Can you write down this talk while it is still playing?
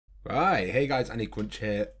Right, hey guys, AniCrunch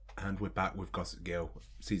here, and we're back with Gossip Girl,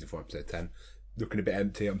 Season 4, Episode 10. Looking a bit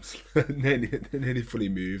empty, I'm nearly fully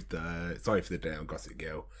moved. Sorry for the day on Gossip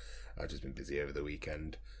Girl. I've just been busy over the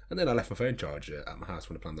weekend. And then I left my phone charger at my house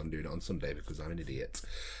when I planned on doing it on Sunday because I'm an idiot.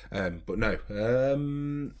 But no.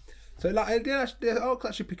 So like, I'm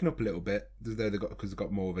actually picking up a little bit, as though because they've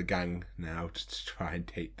got more of a gang now to try and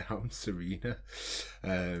take down Serena.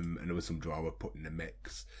 And there was some drama put in the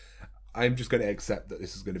mix. I'm just going to accept that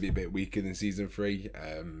this is going to be a bit weaker than season 3.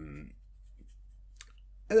 I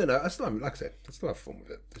don't know. I still have, like I said, I still have fun with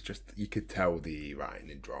it. It's just you could tell the writing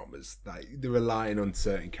in dramas, like they're relying on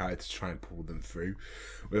certain characters to try and pull them through,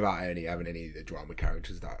 without having any of the drama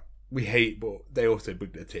characters that we hate, but they also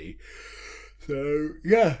bring the tea. So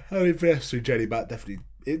yeah, having Vanessa and Jenny back definitely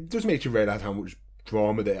it just makes you realise how much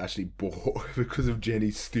drama they actually bought because of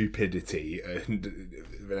Jenny's stupidity and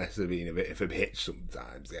Vanessa being a bit of a bitch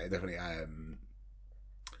sometimes. Yeah, definitely.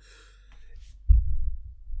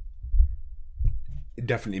 It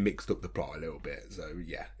definitely mixed up the plot a little bit. So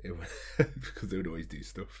yeah, because they would always do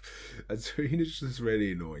stuff. And Serena's just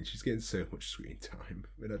really annoying. She's getting so much screen time,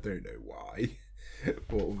 and I don't know why.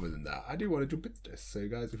 But other than that, I do want to jump into this. So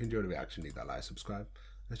guys, if you enjoyed the reaction, leave that like, subscribe.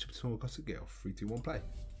 Let's jump to some more Gossip Girl. 3, 2, 1, play.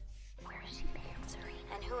 Where is she been, Serena?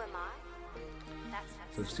 And who am I?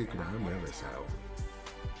 So stick around wherever it's out.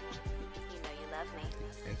 You know you love me.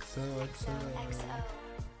 XOXO.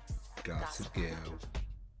 Gossip Girl.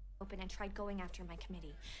 Open and tried going after my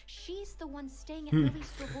committee. She's the one staying at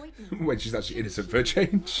Lily's to avoid me. When she's actually innocent for a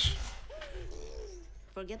change.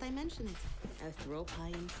 Forget I mentioned it. I throw pie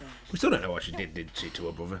in trash. We still don't know what she did she, to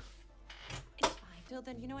her brother? It's fine. Till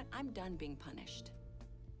then, you know what? I'm done being punished.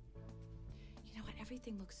 You know what?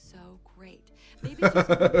 Everything looks so great. Maybe just move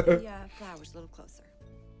the flowers a little closer.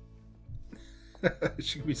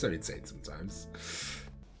 She can be so insane sometimes.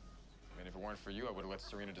 I mean, if it weren't for you, I would have let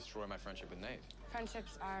Serena destroy my friendship with Nate.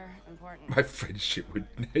 Friendships are important. My friendship with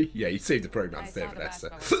Nate. Yeah, you saved the program there, Vanessa.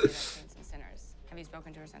 Have you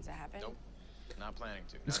spoken to her since it happened? Nope. Not planning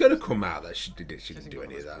to. It's gonna come out that she didn't do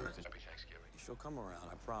any of that. She'll come around,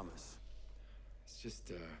 I promise. It's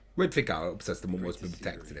just, We'd think how obsessed the mum was with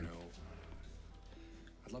protecting him.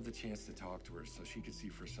 I'd love the chance to talk to her so she could see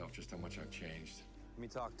for herself just how much I've changed. Let me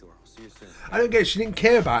talk to her. I'll see you soon. I don't get it. She didn't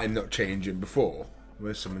care about him not changing before.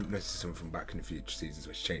 There's someone from back in the future seasons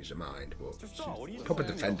where she changed her mind, but she proper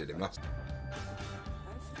defended him last.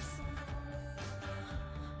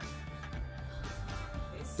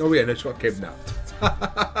 Oh yeah, no, she got kidnapped.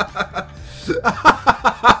 I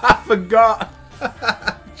forgot.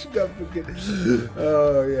 She got fucking.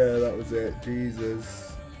 Oh yeah, that was it.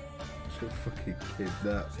 Jesus, she got fucking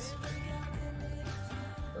kidnapped.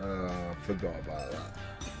 Oh, I forgot about that.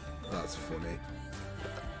 That's funny.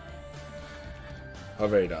 I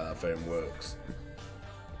really doubt that phone works.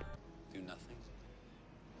 Do nothing.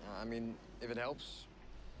 I mean, if it helps.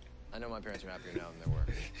 I know my parents are happier now than they were.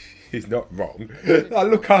 He's not wrong.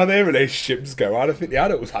 Look how their relationships go. I don't think the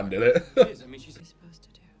adults handle it. I mean, she's supposed to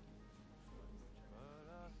do.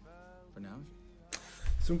 For now?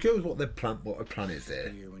 So I'm curious what her plan is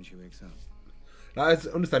there. Here when she wakes up. Like, I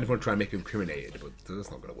understand if you want to try and make her incriminated, but that's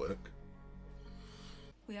not going to work.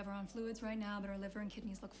 We have her on fluids right now, but her liver and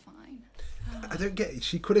kidneys look fine. I don't get it.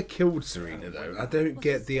 She could have killed Serena, though. I don't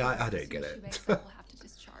get the... I don't get it. We'll have to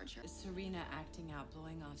discharge her. Serena acting out,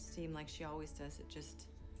 blowing off steam like she always does. It just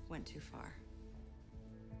went too far.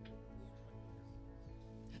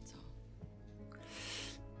 That's all.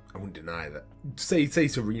 I wouldn't deny that. Say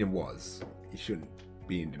Serena was. You shouldn't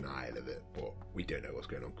be in denial of it, but we don't know what's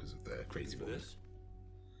going on because of the crazy woman.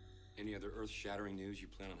 Any other earth-shattering news you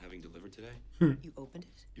plan on having delivered today? You opened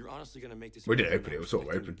it? You're honestly gonna make this... We didn't open it. It was sort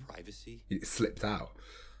of open. Privacy? It slipped out.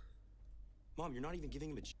 Mom, you're not even giving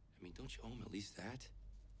him a... I mean, don't you owe him at least that?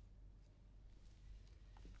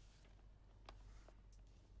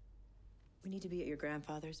 We need to be at your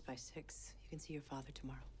grandfather's by 6. You can see your father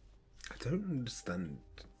tomorrow. I don't understand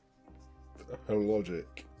her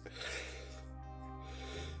logic.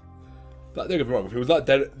 Like, don't get me wrong, if it was like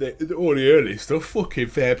all the early stuff, fucking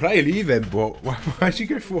fair play, leave him, but why'd you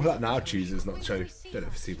go for all that now? Chooses not to. Don't know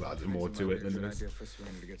if people added more to it than this.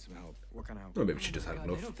 Well, maybe she just had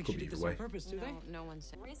enough. Could be either way. No one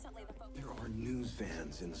said. There are news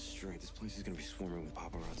vans in the street. This place is gonna be swarming with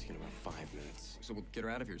paparazzi in about 5 minutes. So we'll get her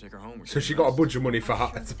out of here, take her home. So she got a bunch of money for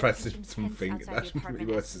suppressing something. That shouldn't really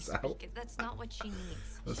worse this out. That's not what she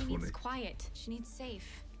needs. That's she funny. needs quiet. She needs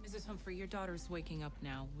safe. Mrs. Humphrey, your daughter's waking up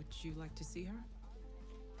now. Would you like to see her?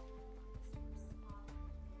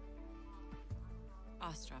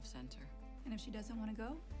 Ostrov Center. And if she doesn't want to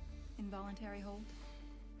go, involuntary hold.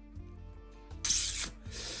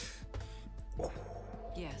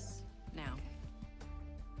 Yes.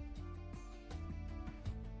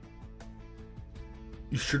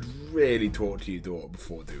 You should really talk to your daughter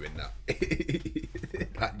before doing that.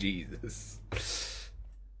 Like Jesus.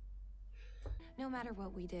 No matter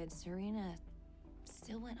what we did, Serena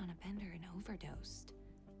still went on a bender and overdosed.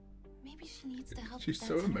 Maybe she needs to help. She's with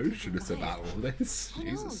so that side of her emotionless life. about all this. Who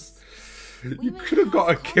Jesus. knows? You We could have may got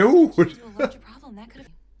her cause killed. attention to a larger problem. That could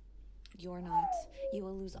have. You're not. You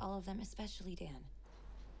will lose all of them, especially Dan.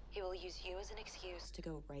 He will use you as an excuse to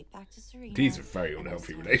go right back to Serena. These are very and unhealthy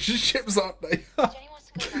this time, relationships, aren't they? if Jenny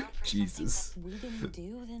wants to go down for Jesus. something that we didn't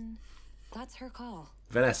do, then that's her call.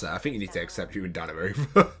 Vanessa, I think you need to accept you and Dan are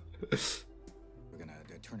over. We're gonna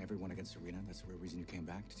turn everyone against Serena. That's the real reason you came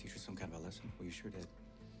back, to teach her some kind of a lesson. Well, you sure did.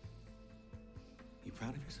 You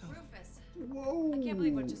proud of yourself? Rufus, Whoa. I can't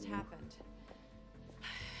believe what just happened.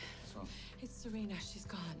 So, It's Serena. She's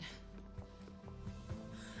gone.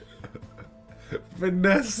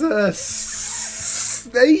 Vanessa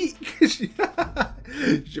Snake.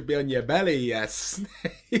 Should be on your belly, yes,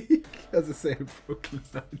 Snake. As I say in Brooklyn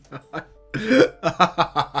Nine-Nine.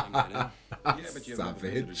 Yeah, but you have another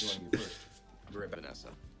visitor Savage. joining you first. I'll be right back. Vanessa.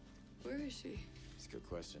 Where is she? It's a good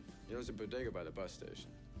question. You know, there's a bodega by the bus station.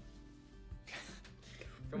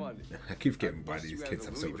 Come on. I keep getting why Bus these you kids out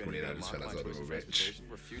have of so the much Louis money now, Vuitton just realised modified they're all choice of rich. transportation.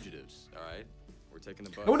 We're fugitives, all right? We're taking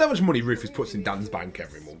the bus. I wonder how much money Rufus puts in Dan's bank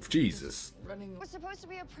every month. Jesus. Running. It was supposed to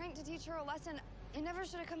be a prank to teach her a lesson. It never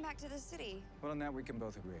should have come back to the city. well, on that we can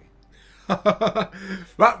both agree.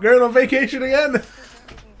 Right, going on vacation again. There's no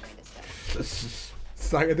reason for me to stay.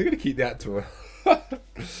 It's like, they're going to keep that to her.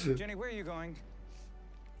 Jenny, where are you going?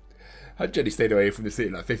 Had Jenny stayed away from the city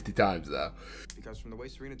like 50 times now. Because from the way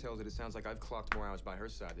Serena tells it, it sounds like I've clocked more hours by her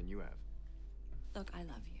side than you have. Look, I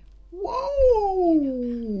love you.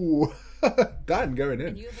 Whoa! Dan going And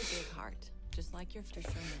in. you have a big heart, just like your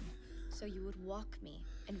Sherman. So you would walk me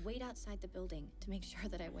and wait outside the building to make sure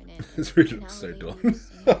that I went in. This really Now looks so the lady dumb. was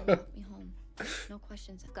saying to walk me home. No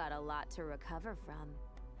questions. Got a lot to recover from.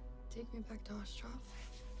 Take me back to Ostrov.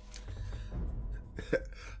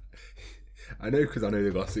 I know because I know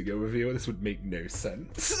the Gossip Girl reveal. This would make no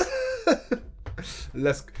sense.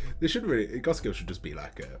 They should really. Gossip Girl should just be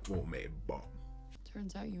like a automated bot.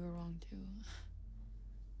 Turns out you were wrong too.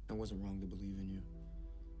 I wasn't wrong to believe in you.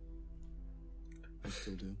 I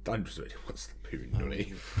still do. Dan just really wants the poo nutty.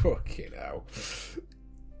 Fucking hell.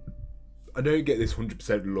 I don't get this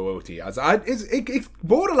 100% loyalty. It's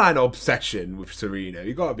borderline obsession with Serena.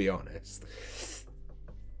 You gotta be honest.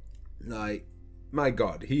 Like, my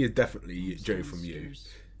God, he is definitely Joe from You.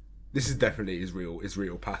 This is definitely his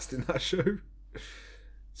real past in that show.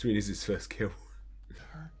 Serena's his first kill.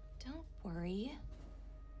 Don't worry.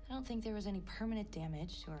 I don't think there was any permanent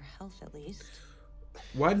damage to her health, at least.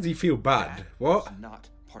 Why does he feel bad? What? It's not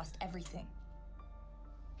part. Lost everything.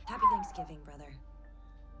 Happy Thanksgiving, brother.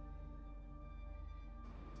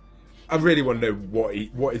 I really want to know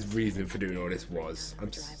what his reason for doing all this was. I'm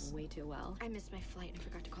Drive way too well. I missed my flight and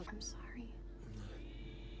forgot to call. I'm sorry.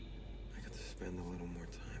 I got to spend a little more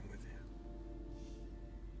time with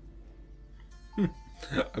you.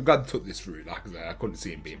 I'm glad I took this route. Like I said, I couldn't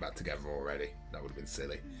see him being back together already. That would have been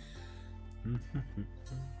silly.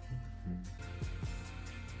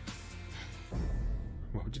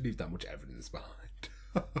 Why would you leave that much evidence behind?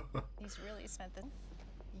 He's really spent the.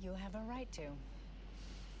 You have a right to.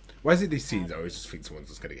 Why is it these scenes I always just think someone's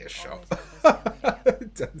just going to get shot?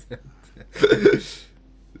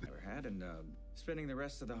 Never had, and spending the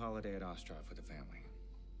rest of the holiday at Ostrov with the family.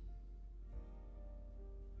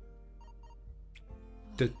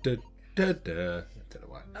 I don't know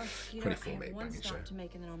why. Oh, Peter, 24 I mate have one banging show. stop to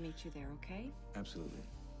make, and then I'll meet you there, okay? Absolutely.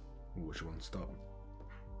 Which one stop?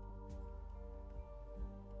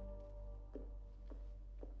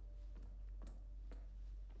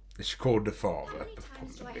 She called the father. How many The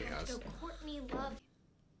times do I problem have to has. go, Courtney, love?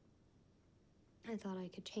 I thought I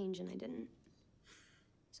could change and I didn't.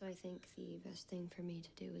 So I think the best thing for me to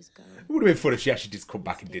do is go. It would have been fun if she actually just come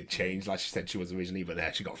back and did change, like she said she was originally, but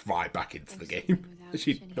then she got right back into the game.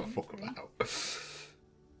 She did not fuck about.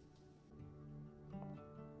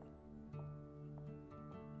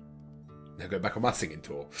 Now go back on my singing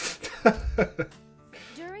tour.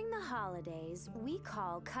 During the holidays, we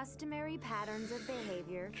call customary patterns of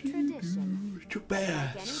behavior tradition. Like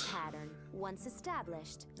any pattern, once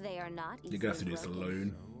established, they are not easily You're gonna have to do this broken.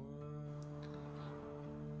 alone.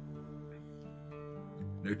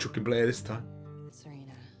 No chucking Blair this time.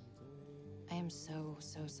 Serena, I am so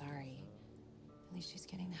sorry. At least she's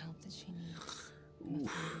getting the help that she needs.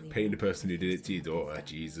 Oof, paying the person who did it to your daughter,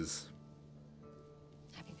 Jesus.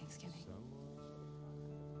 Happy Thanksgiving.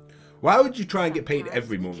 Why would you try and get paid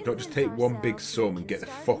every month? Don't just take one big sum and get the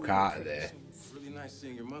fuck out of there. It's really nice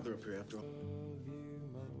seeing your mother up here after all.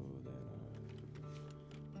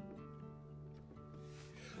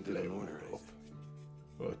 I didn't order anything.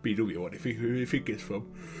 Well, it's BW one if you think it's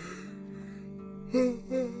from.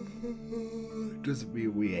 Doesn't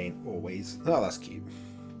mean we ain't always. Oh, that's cute.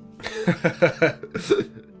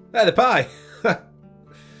 Hey, the pie!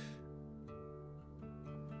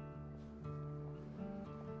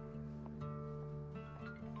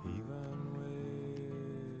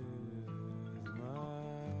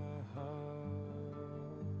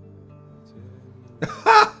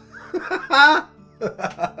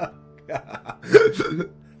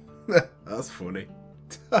 That's funny.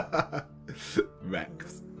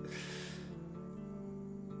 Rex.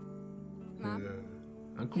 Mom?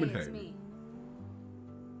 I'm coming Hey, it's home. me.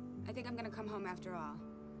 I think I'm gonna come home after all.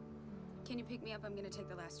 Can you pick me up? I'm gonna take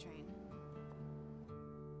the last train.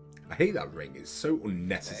 I hate that ring. It's so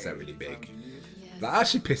unnecessarily big. Yes. That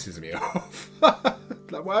actually pisses me off.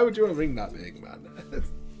 Like, why would you want a ring that big, man?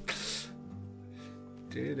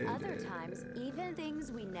 Other times, even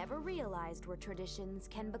things we never realized were traditions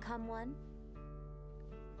can become one.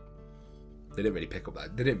 They didn't really pick up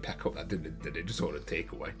that. They didn't pick up that, did they? Just sort of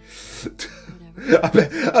take away.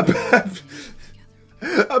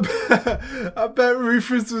 I bet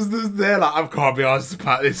Rufus was just there like, I can't be asked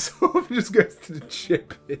about this. So he just goes to the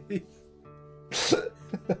chippy.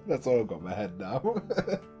 That's all I've got in my head now.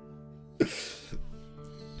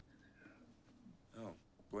 Oh,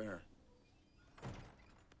 Blair.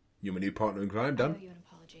 You're my new partner in crime, I Dan. owe you an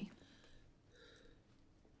apology.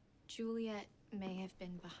 Juliet may have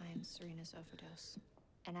been behind Serena's overdose,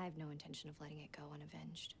 and I have no intention of letting it go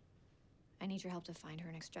unavenged. I need your help to find her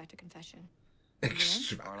and extract a confession.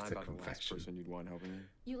 Aren't I about the last person you'd want helping you?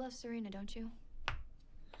 You love Serena, don't you?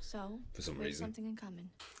 So, For some we have reason. something in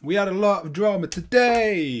common. We had a lot of drama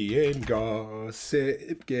today in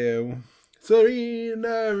Gossip Girl.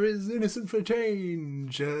 Serena is innocent for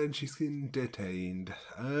change and she's been detained.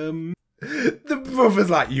 The brother's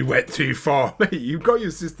like, you went too far, mate. You got your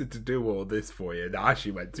sister to do all this for you. Nah, she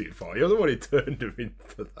went too far. You're the one who turned her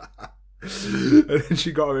into that. And then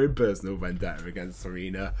she got her own personal vendetta against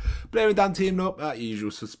Serena. Blair and Dan teamed up, that usual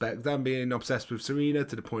suspect. Dan being obsessed with Serena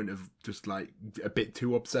to the point of just like a bit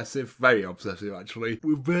too obsessive. Very obsessive, actually.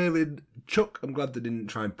 With Verlin, Chuck, I'm glad they're not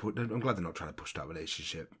trying to push that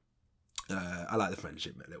relationship. I like the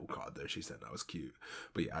friendship little card though. She said that was cute,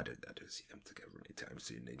 but yeah, I don't see them together anytime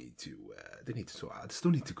soon. They need to sort out. They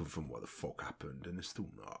still need to confirm what the fuck happened, and they're still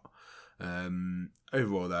not.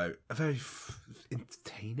 Overall though, a very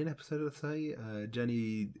entertaining episode, I'd say.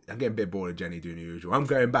 Jenny, I'm getting a bit bored of Jenny doing the usual. I'm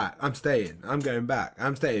going back. I'm staying. I'm going back.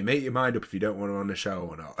 I'm staying. Make your mind up if you don't want her on the show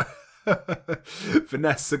or not.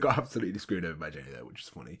 Vanessa got absolutely screwed over by Jenny though, which is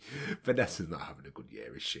funny. Vanessa's not having a good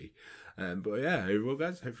year, is she? But yeah, overall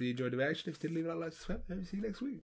guys, hopefully you enjoyed the reaction. If you did, leave a like, subscribe. Hope to see you next week.